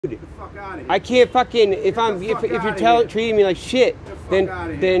Get the fuck out of here. I can't fucking if you're treating me like shit, then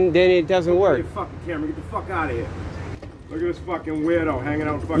it doesn't work. Get the fucking camera. Get the fuck out of here. Look at this fucking weirdo hanging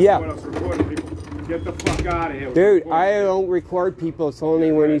out fucking yeah. with us recording people. Get the fuck out of here. Dude, I don't record people. It's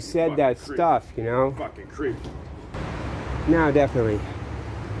only when you said that creep. stuff, you know. Fucking creep. No, definitely.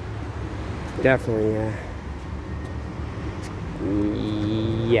 Definitely, yeah.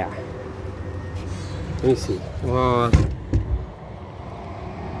 Yeah. Let me see. Well.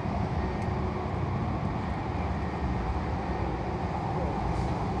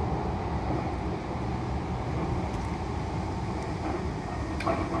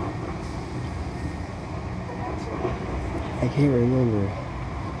 I can't remember.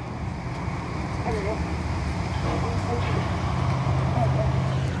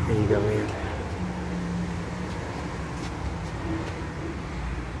 There you go, man.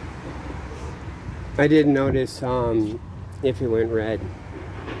 I didn't notice if it went red.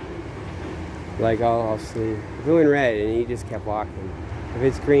 Like I'll see. If it went red and he just kept walking. If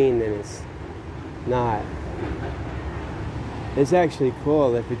it's green, then it's not. It's actually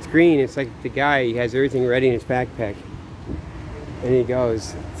cool. If it's green, it's like the guy, he has everything ready in his backpack. And he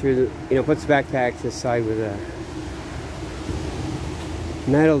goes through the, puts the backpack to the side with a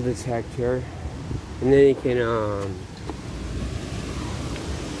metal detector. And then he can,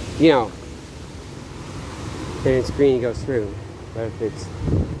 and it's green, he goes through. But if it's,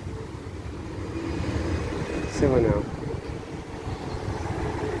 so no.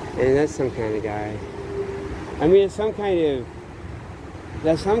 And that's some kind of guy. I mean, it's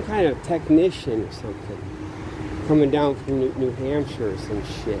that's some kind of technician or something. Coming down from New Hampshire or some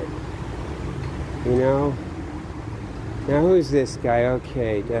shit. You know? Now who's this guy?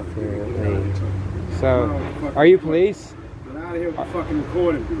 Okay, definitely. So, are you police? Get out of here with the fucking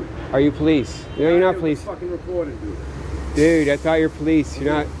recording, dude. Are you police? No, you're not police. Fucking recording, dude. Dude, I thought you're police.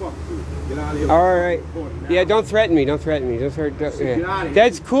 You're not. Fuck, dude. Get out of here. All right. Yeah, don't threaten me. Don't threaten me. Don't start. Yeah. Get out of here.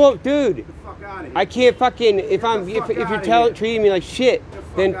 That's cool, dude. Get the fuck out of here. I can't fucking if you're treating me like shit,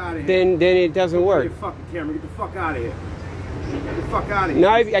 then it doesn't work. Get the fucking camera. Get the fuck out of here. Get the fuck out of here. No,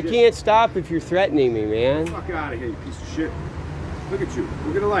 I can't stop if you're threatening me, man. Get the fuck out of here, you piece of shit. Look at you.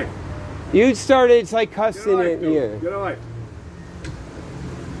 Look at a life. You started. It's like cussing at you. Get a life.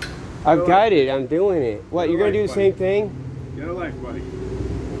 I've got it. I'm doing it. What? You're gonna do the same thing? Get a life, buddy.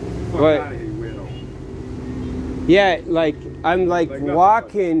 Fuck out of here, weirdo. Yeah, like I'm like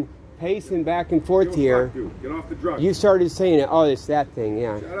walking, pacing back and forth here. Get off the drugs. You started saying it. Oh, it's that thing.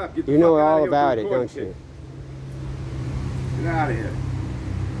 Yeah. Shut up. Get the you know fuck all out about it, don't you? Get out of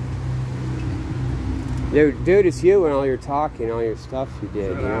here. Dude, it's you and all your talking, all your stuff you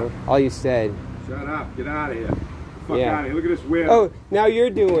did. You know, all you said. Shut up. Get out of here. Fuck out of here. Look at this weirdo. Oh, now you're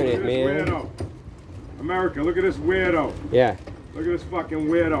doing it, man. Weirdo. America, look at this weirdo. Yeah. Look at this fucking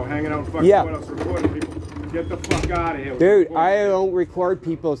weirdo hanging out fucking with us recording people. Get the fuck out of here. Dude, I don't record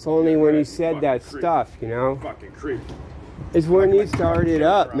people. It's only when you said that stuff, you know? Fucking creep. It's when you started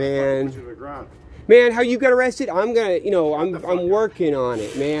up, man. Man, how you got arrested? I'm gonna, I'm working on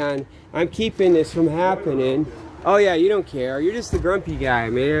it, man. I'm keeping this from happening. Oh yeah, you don't care. You're just the grumpy guy,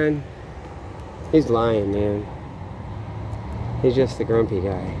 man. He's lying, man. He's just the grumpy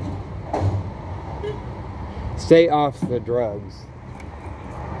guy. Stay off the drugs.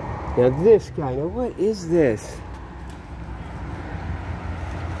 Now this guy, now what is this?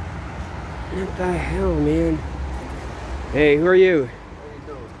 What the hell, man? Hey, who are you?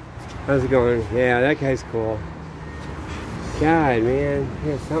 How's it going? Yeah, that guy's cool. God, man,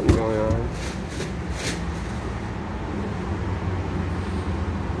 there's something going on.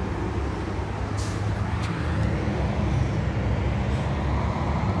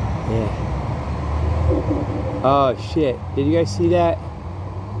 Yeah. Oh shit, did you guys see that?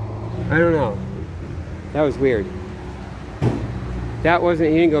 I don't know. That was weird. That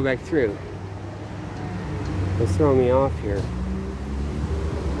wasn't, he didn't go back through. It's throwing me off here.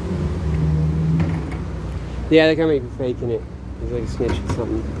 Yeah, that guy might be faking it. He's like a snitch or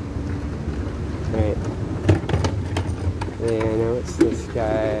something. Right. Yeah, now it's this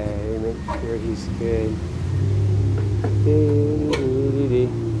guy. Make sure he's good.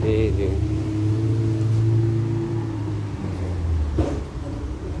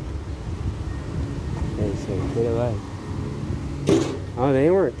 Get away. Oh, they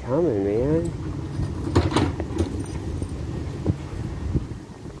weren't coming, man.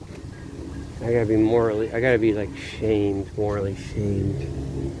 I gotta be like shamed, morally shamed.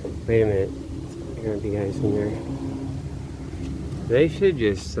 Wait a minute. There gotta be guys in there. They should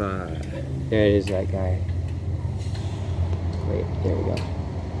just, there it is, that guy. Wait, there we go.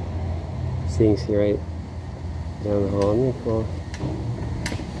 So you can see right down the hall. Isn't that cool?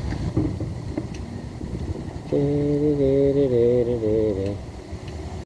 Da, da, da, da, da, da, da.